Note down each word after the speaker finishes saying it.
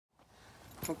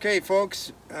Okay,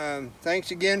 folks,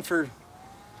 thanks again for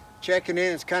checking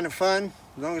in. It's kind of fun.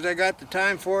 As long as I got the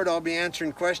time for it, I'll be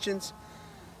answering questions.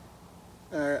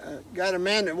 Got a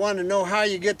man that wanted to know how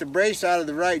you get the brace out of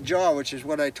the right jaw, which is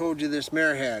what I told you this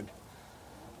mare had.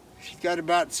 She's got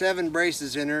about 7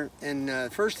 braces in her,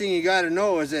 and first thing you got to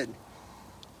know is that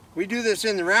we do this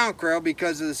in the round corral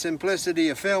because of the simplicity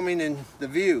of filming and the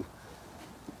view.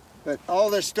 But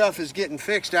all this stuff is getting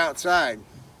fixed outside.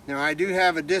 Now, I do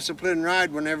have a disciplined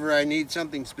ride whenever I need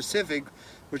something specific,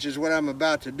 which is what I'm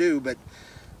about to do, but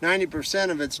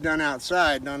 90% of it's done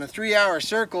outside. And on a 3-hour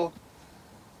circle,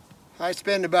 I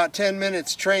spend about 10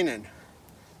 minutes training.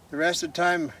 The rest of the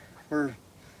time, we're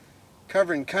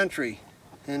covering country.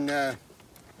 And a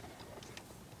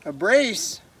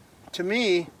brace, to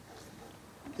me,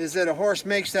 is that a horse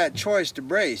makes that choice to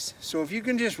brace. So if you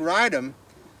can just ride them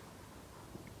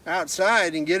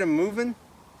outside and get them moving,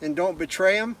 and don't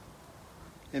betray them,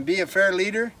 and be a fair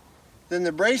leader, then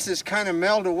the braces kind of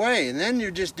melt away, and then you're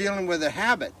just dealing with a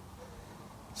habit.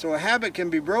 So a habit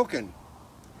can be broken.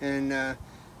 And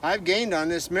I've gained on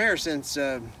this mare since,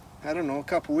 I don't know, a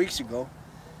couple weeks ago.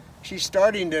 She's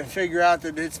starting to figure out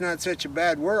that it's not such a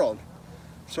bad world.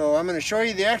 So I'm going to show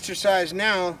you the exercise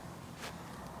now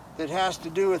that has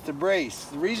to do with the brace.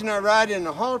 The reason I ride in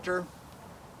the halter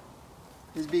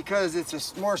is because it's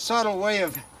a more subtle way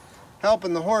of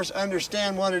helping the horse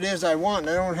understand what it is I want,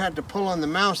 and I don't have to pull on the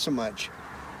mouth so much.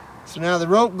 So now the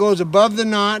rope goes above the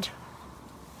knot,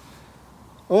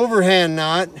 overhand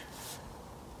knot,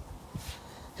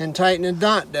 and tighten the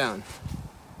knot down.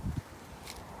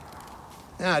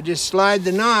 Now just slide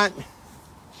the knot,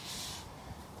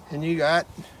 and you got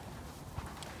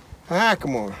a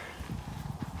hackamore.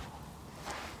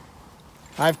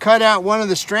 I've cut out one of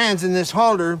the strands in this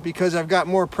halter because I've got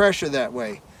more pressure that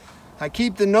way. I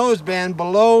keep the noseband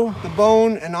below the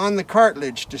bone and on the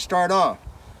cartilage to start off.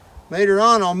 Later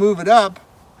on, I'll move it up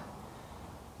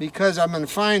because I'm going to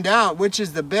find out which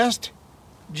is the best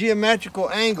geometrical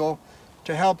angle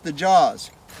to help the jaws.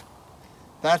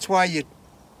 That's why you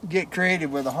get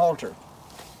creative with a halter.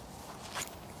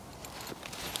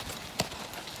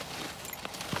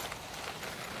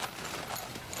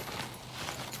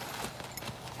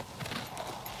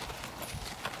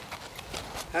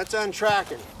 That's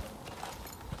untracking.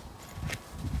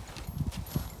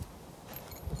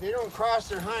 If they don't cross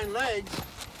their hind legs,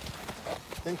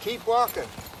 then keep walking.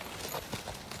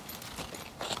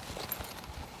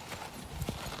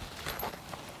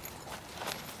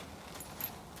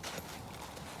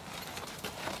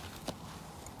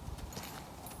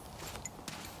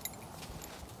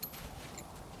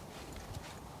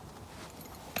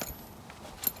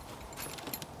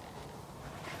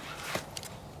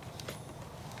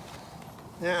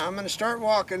 Now I'm going to start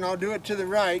walking. I'll do it to the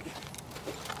right.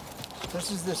 This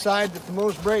is the side with the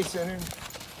most brace in it.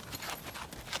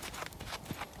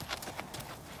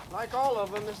 Like all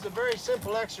of them, this is a very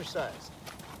simple exercise.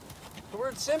 The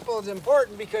word simple is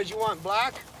important because you want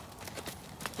black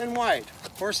and white.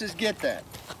 Horses get that.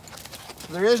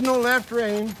 There is no left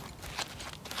rein.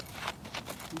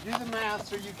 You do the math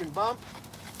so you can bump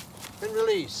and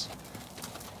release.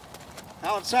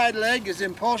 Outside leg is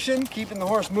impulsion, keeping the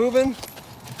horse moving.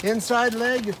 Inside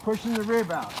leg is pushing the rib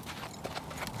out.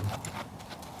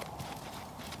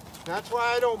 That's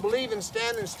why I don't believe in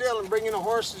standing still and bringing a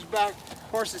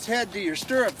horse's head to your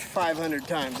stirrup 500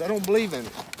 times. I don't believe in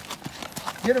it.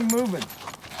 Get them moving.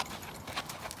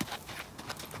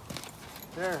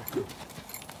 There.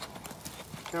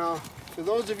 Now, for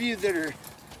those of you that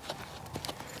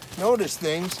notice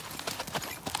things,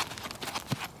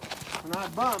 when I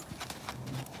bump,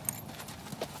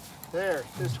 there,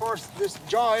 this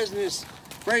jaw isn't as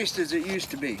braced as it used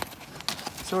to be.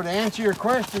 So to answer your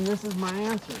question, this is my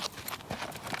answer.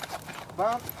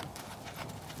 Bump,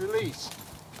 release.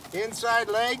 Inside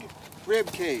leg, rib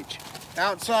cage.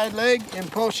 Outside leg,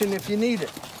 impulsion if you need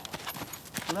it.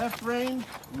 Left rein,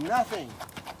 nothing.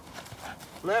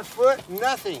 Left foot,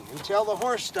 nothing until the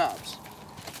horse stops.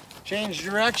 Change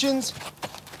directions.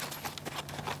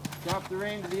 Drop the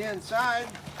rein to the inside.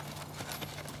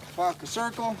 Walk a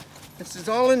circle. This is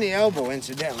all in the elbow,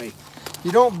 incidentally.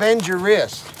 You don't bend your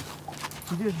wrist.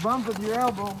 You just bump with your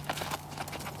elbow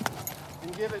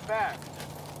and give it back.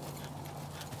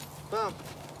 Bump,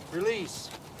 release.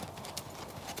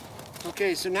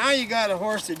 Okay, so now you got a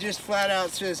horse that just flat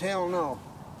out says hell no.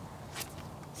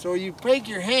 So you break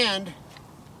your hand,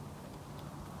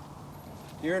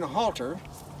 you're in a halter,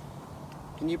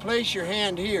 and you place your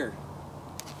hand here.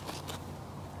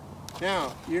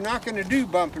 Now, you're not going to do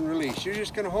bump and release. You're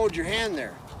just going to hold your hand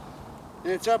there.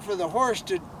 And it's up for the horse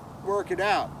to work it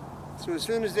out. So as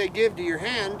soon as they give to your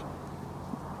hand,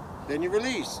 then you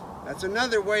release. That's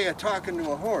another way of talking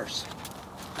to a horse.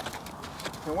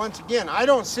 And once again, I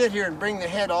don't sit here and bring the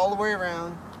head all the way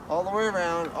around, all the way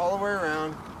around, all the way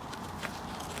around.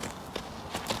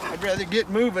 I'd rather get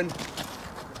moving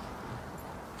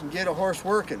and get a horse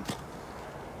working.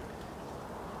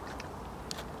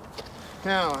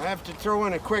 Now, I have to throw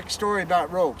in a quick story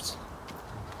about ropes.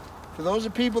 For those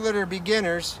of people that are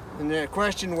beginners, and the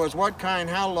question was what kind,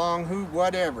 how long, who,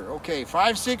 whatever. Okay,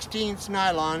 5/16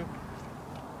 nylon,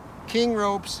 King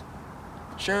ropes,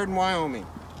 Sheridan, Wyoming.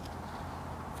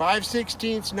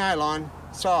 5/16 nylon,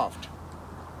 soft.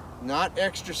 Not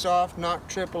extra soft, not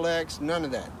XXX, none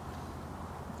of that.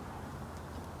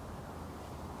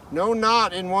 No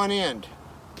knot in one end.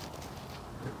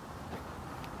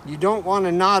 You don't want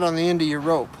a knot on the end of your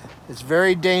rope. It's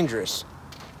very dangerous.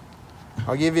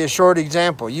 I'll give you a short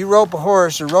example. You rope a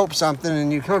horse or rope something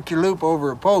and you hook your loop over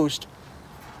a post.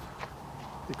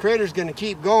 The critter's going to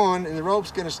keep going and the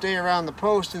rope's going to stay around the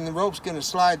post and the rope's going to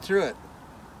slide through it.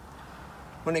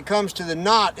 When it comes to the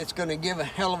knot, it's going to give a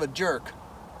hell of a jerk.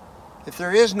 If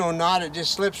there is no knot, it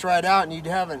just slips right out and you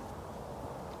haven't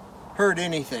hurt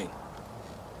anything.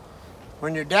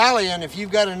 When you're dallying, if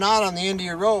you've got a knot on the end of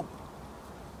your rope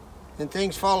and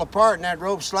things fall apart and that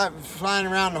rope's flying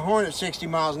around the horn at 60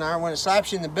 miles an hour, when it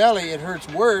slaps you in the belly, it hurts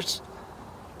worse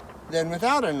than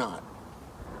without a knot.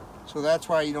 So that's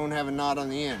why you don't have a knot on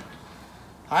the end.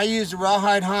 I use the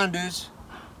rawhide hondos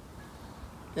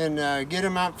and get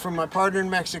them out from my partner in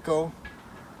Mexico.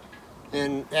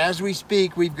 And as we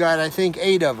speak, we've got, I think,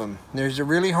 8 of them. They're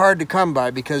really hard to come by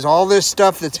because all this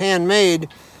stuff that's handmade,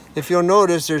 if you'll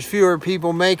notice, there's fewer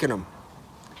people making them.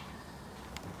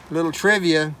 Little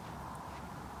trivia.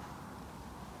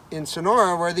 In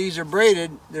Sonora, where these are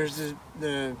braided, there's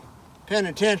the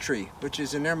penitentiary, which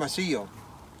is in Hermosillo.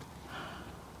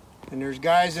 And there's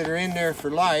guys that are in there for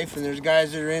life, and there's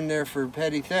guys that are in there for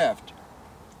petty theft.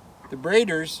 The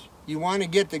braiders, you want to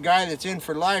get the guy that's in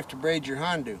for life to braid your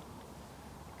hondo,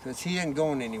 because he ain't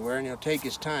going anywhere and he'll take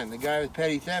his time. The guy with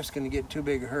petty theft's going to get too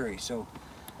big a hurry. So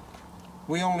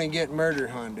we only get murder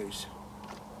hondos.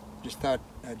 Just thought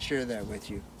I'd share that with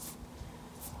you.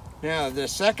 Now, the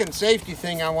second safety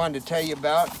thing I wanted to tell you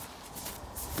about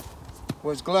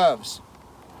was gloves.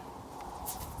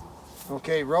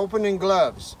 Okay, roping and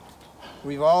gloves.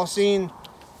 We've all seen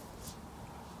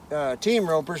team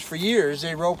ropers for years,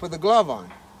 they rope with a glove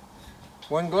on.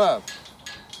 One glove.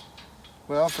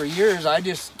 Well, for years, I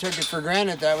just took it for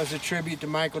granted that was a tribute to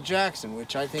Michael Jackson,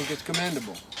 which I think is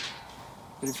commendable.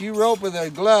 But if you rope with a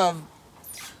glove,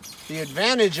 the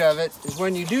advantage of it is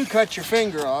when you do cut your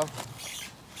finger off,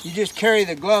 you just carry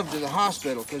the glove to the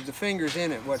hospital because the finger's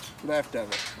in it, what's left of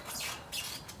it.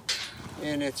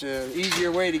 And it's an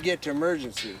easier way to get to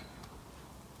emergency.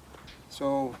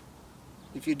 So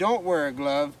if you don't wear a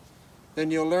glove,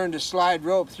 then you'll learn to slide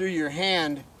rope through your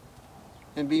hand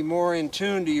and be more in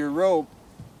tune to your rope.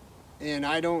 And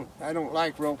I don't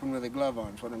like roping with a glove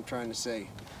on, is what I'm trying to say.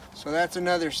 So that's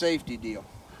another safety deal.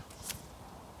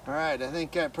 All right, I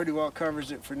think that pretty well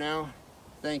covers it for now.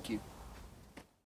 Thank you.